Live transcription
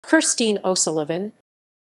Kirsteen O'Sullivan.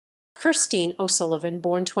 Kirsteen O'Sullivan,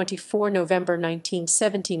 born 24 November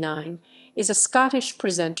 1979, is a Scottish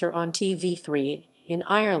presenter on TV3 in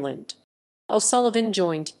Ireland. O'Sullivan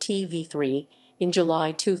joined TV3 in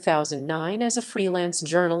July 2009 as a freelance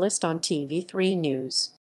journalist on TV3 News.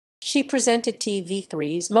 She presented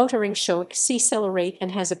TV3's motoring show Xccelerate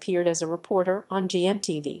and has appeared as a reporter on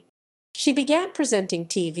GMTV. She began presenting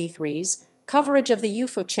TV3's coverage of the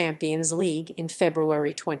UEFA Champions League in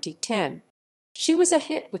February 2010. She was a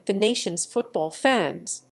hit with the nation's football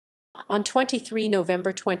fans. On 23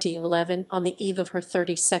 November 2011, on the eve of her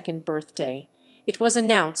 32nd birthday, it was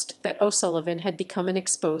announced that O'Sullivan had become an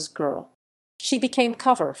Xposé girl. She became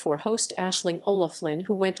cover for host Aisling O'Loughlin,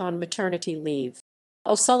 who went on maternity leave.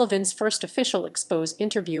 O'Sullivan's first official Xposé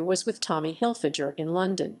interview was with Tommy Hilfiger in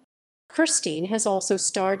London. Kirsteen has also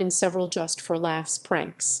starred in several Just for Laughs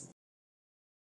pranks.